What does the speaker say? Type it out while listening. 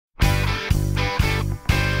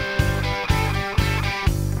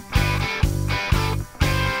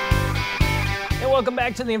welcome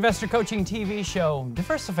back to the Investor Coaching TV show.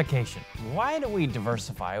 Diversification. Why do we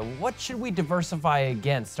diversify? What should we diversify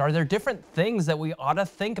against? Are there different things that we ought to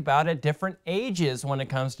think about at different ages when it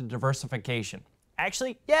comes to diversification?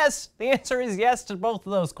 Actually, yes. The answer is yes to both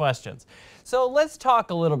of those questions. So let's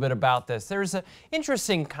talk a little bit about this. There's an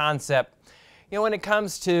interesting concept, when it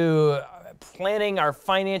comes to planning our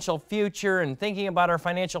financial future and thinking about our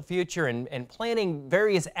financial future and planning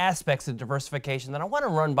various aspects of diversification that I want to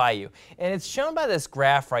run by you. And it's shown by this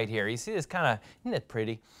graph right here. You see this kind of, isn't it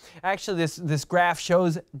pretty? Actually, this graph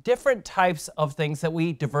shows different types of things that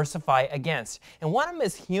we diversify against. And one of them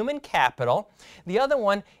is human capital. The other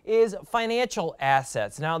one is financial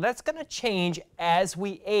assets. Now, that's going to change as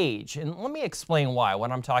we age. And let me explain why, what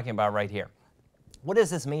I'm talking about right here. What does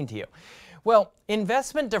this mean to you? Well,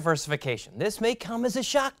 investment diversification. This may come as a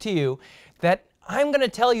shock to you that I'm going to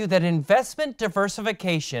tell you that investment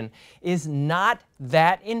diversification is not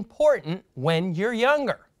that important when you're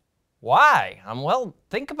younger. Why? Well,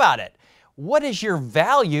 think about it. What is your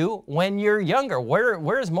value when you're younger?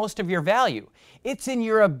 Where is most of your value? It's in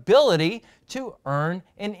your ability to earn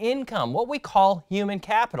an income, what we call human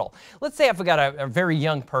capital. Let's say I've got a very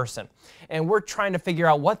young person and we're trying to figure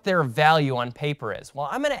out what their value on paper is. Well,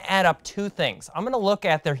 I'm going to add up two things. I'm going to look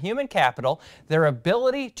at their human capital, their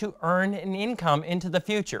ability to earn an income into the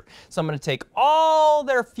future. So I'm going to take all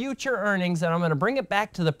their future earnings and I'm going to bring it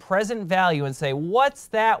back to the present value and say, what's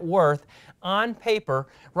that worth on paper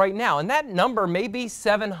right now? And that number may be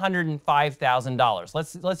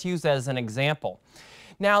 $705,000. Let's use that as an example.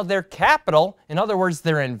 Now, their capital, in other words,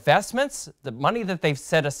 their investments, the money that they've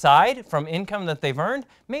set aside from income that they've earned,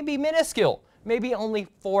 may be minuscule, maybe only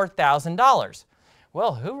 $4,000.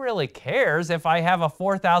 Well, who really cares if I have a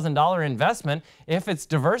 $4,000 investment if it's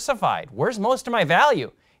diversified? Where's most of my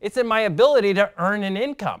value? It's in my ability to earn an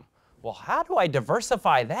income. Well, how do I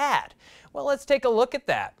diversify that? Well, let's take a look at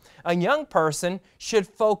that. A young person should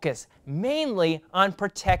focus mainly on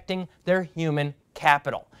protecting their human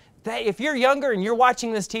capital. If you're younger and you're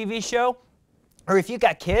watching this TV show, or if you've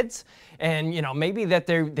got kids and maybe that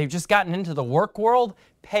they've just gotten into the work world,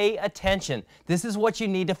 pay attention. This is what you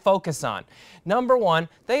need to focus on. Number one,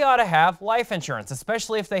 they ought to have life insurance,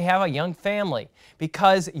 especially if they have a young family,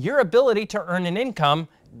 because your ability to earn an income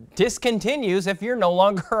discontinues if you're no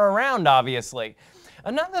longer around, obviously.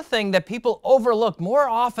 Another thing that people overlook more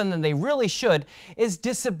often than they really should is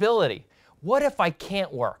disability. What if I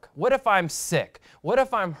can't work? What if I'm sick? What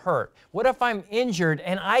if I'm hurt? What if I'm injured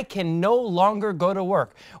and I can no longer go to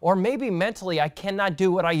work? Or maybe mentally I cannot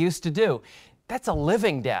do what I used to do. That's a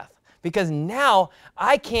living death, because now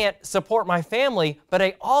I can't support my family, but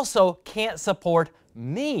I also can't support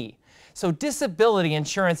me. So disability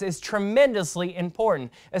insurance is tremendously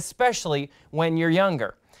important, especially when you're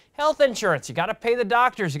younger. Health insurance, you got to pay the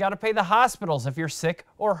doctors, you got to pay the hospitals if you're sick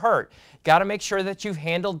or hurt. Got to make sure that you've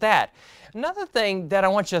handled that. Another thing that I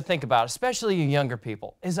want you to think about, especially you younger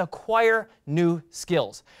people, is acquire new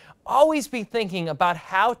skills. Always be thinking about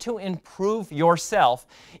how to improve yourself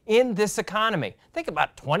in this economy. Think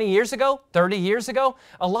about 20 years ago, 30 years ago,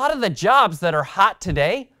 a lot of the jobs that are hot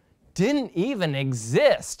today didn't even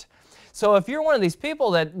exist. So if you're one of these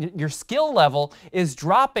people that your skill level is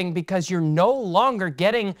dropping because you're no longer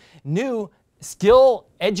getting new skill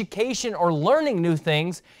education or learning new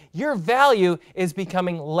things, your value is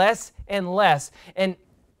becoming less and less. And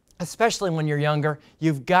especially when you're younger,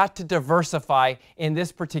 you've got to diversify in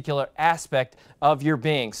this particular aspect of your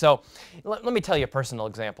being. So let me tell you a personal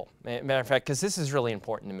example, matter of fact, because this is really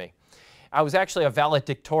important to me. I was actually a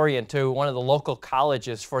valedictorian to one of the local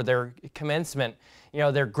colleges for their commencement,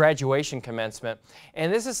 their graduation commencement.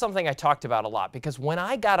 And this is something I talked about a lot, because when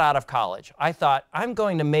I got out of college, I thought I'm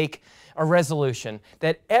going to make a resolution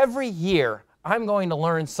that every year I'm going to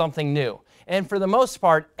learn something new. And for the most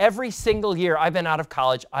part, every single year I've been out of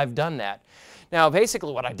college, I've done that. Now,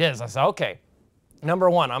 basically what I did is I said, okay, number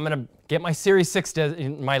one, I'm going to get my Series 6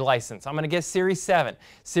 my license. I'm going to get Series 7,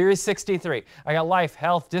 Series 63. I got life,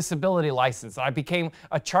 health, disability license. I became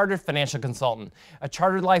a chartered financial consultant, a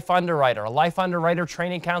chartered life underwriter, a life underwriter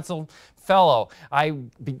training council fellow. I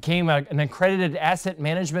became an accredited asset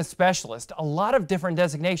management specialist, a lot of different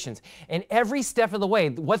designations. And every step of the way,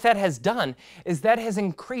 what that has done is that has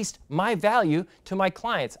increased my value to my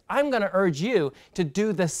clients. I'm going to urge you to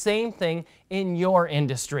do the same thing in your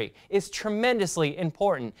industry. It's tremendously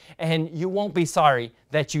important, and you won't be sorry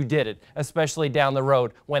that you did it, especially down the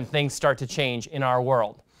road when things start to change in our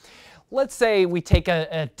world. Let's say we take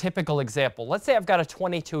a typical example. Let's say I've got a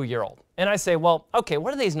 22-year-old, and I say, well, okay,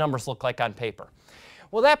 what do these numbers look like on paper?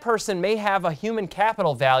 Well, that person may have a human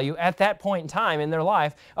capital value at that point in time in their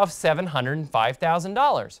life of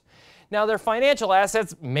 $705,000. Now their financial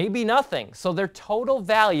assets may be nothing, so their total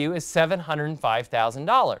value is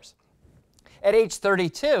 $705,000. At age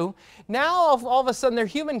 32, now all of a sudden their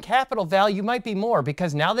human capital value might be more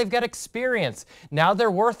because now they've got experience. Now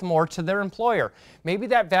they're worth more to their employer. Maybe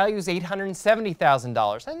that value is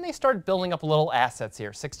 $870,000, and they start building up little assets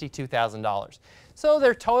here, $62,000. So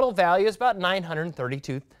their total value is about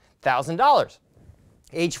 $932,000.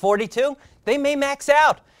 Age 42, they may max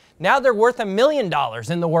out. Now they're worth $1 million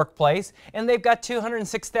in the workplace, and they've got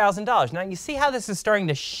 $206,000. Now you see how this is starting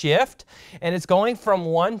to shift, and it's going from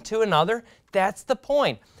one to another? That's the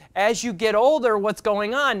point. As you get older, what's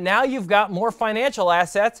going on? Now you've got more financial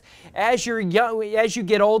assets. As you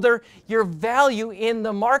get older, your value in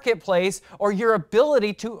the marketplace or your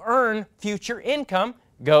ability to earn future income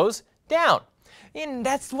goes down. And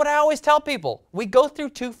that's what I always tell people. We go through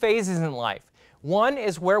two phases in life. One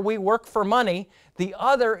is where we work for money. The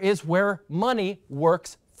other is where money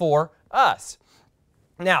works for us.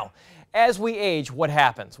 Now, as we age, what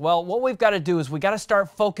happens? Well, what we've got to do is we've got to start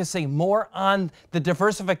focusing more on the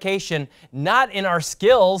diversification, not in our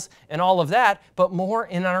skills and all of that, but more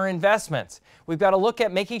in our investments. We've got to look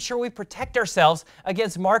at making sure we protect ourselves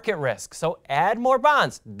against market risk. So add more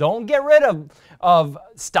bonds. Don't get rid of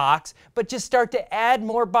stocks, but just start to add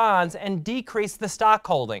more bonds and decrease the stock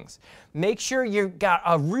holdings. Make sure you've got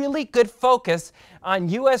a really good focus on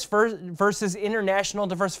U.S. versus international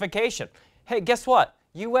diversification. Hey, guess what?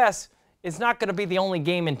 U.S. is not going to be the only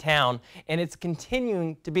game in town, and it's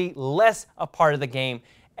continuing to be less a part of the game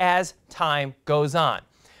as time goes on.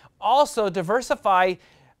 Also, diversify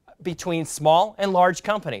between small and large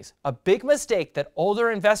companies. A big mistake that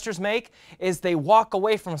older investors make is they walk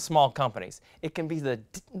away from small companies. It can be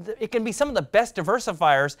some of the best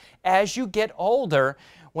diversifiers as you get older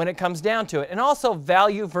when it comes down to it. And also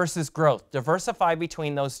value versus growth. Diversify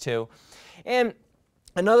between those two. And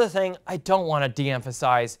another thing I don't want to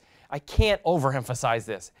de-emphasize, I can't overemphasize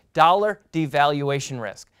this, dollar devaluation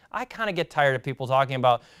risk. I kind of get tired of people talking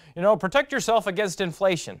about, protect yourself against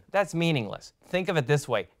inflation. That's meaningless. Think of it this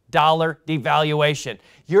way, dollar devaluation.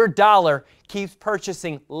 Your dollar keeps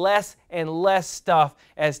purchasing less and less stuff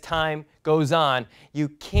as time goes on. You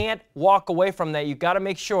can't walk away from that. You've got to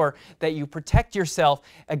make sure that you protect yourself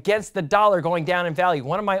against the dollar going down in value.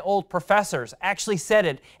 One of my old professors actually said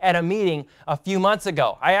it at a meeting a few months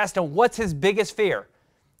ago. I asked him, what's his biggest fear?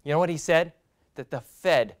 You know what he said? That the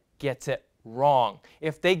Fed gets it wrong.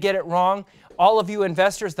 If they get it wrong, all of you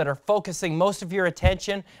investors that are focusing most of your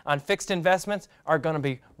attention on fixed investments are going to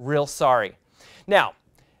be real sorry. Now,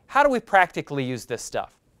 how do we practically use this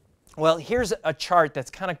stuff? Well, here's a chart that's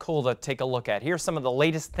kind of cool to take a look at. Here's some of the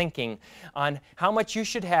latest thinking on how much you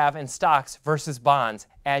should have in stocks versus bonds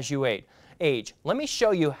as you age. Let me show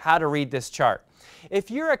you how to read this chart. If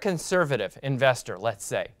you're a conservative investor, let's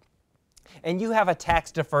say, and you have a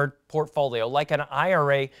tax-deferred portfolio like an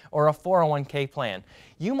IRA or a 401k plan,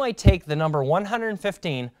 you might take the number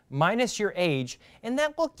 115 minus your age, and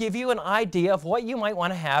that will give you an idea of what you might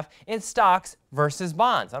want to have in stocks versus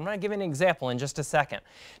bonds. I'm going to give you an example in just a second.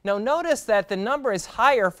 Now notice that the number is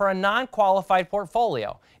higher for a non-qualified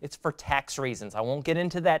portfolio. It's for tax reasons. I won't get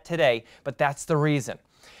into that today, but that's the reason.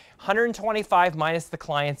 125 minus the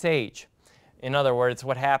client's age. In other words,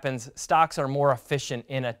 what happens, stocks are more efficient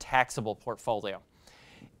in a taxable portfolio.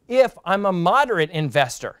 If I'm a moderate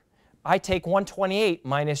investor, I take 128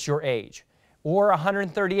 minus your age, or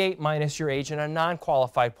 138 minus your age in a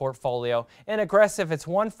non-qualified portfolio, and aggressive, it's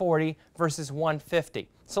 140 versus 150.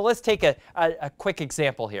 So let's take a quick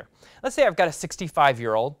example here. Let's say I've got a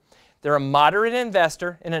 65-year-old. They're a moderate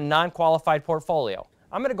investor in a non-qualified portfolio.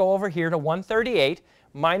 I'm going to go over here to 138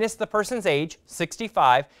 minus the person's age,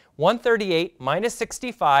 65. 138 minus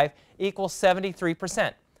 65 equals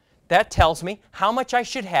 73%. That tells me how much I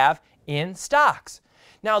should have in stocks.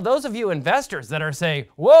 Now, those of you investors that are saying,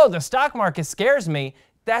 whoa, the stock market scares me,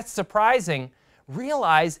 that's surprising.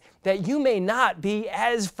 Realize that you may not be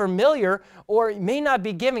as familiar or may not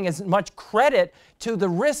be giving as much credit to the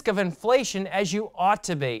risk of inflation as you ought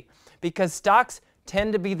to be, because stocks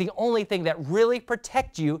tend to be the only thing that really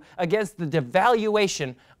protect you against the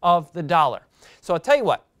devaluation of the dollar. So I'll tell you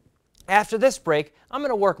what, after this break, I'm going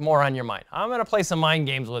to work more on your mind. I'm going to play some mind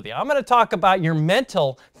games with you. I'm going to talk about your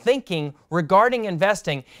mental thinking regarding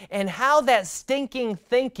investing and how that stinking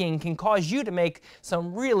thinking can cause you to make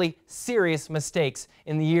some really serious mistakes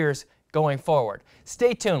in the years going forward.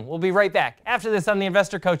 Stay tuned. We'll be right back after this on the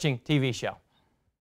Investor Coaching TV show.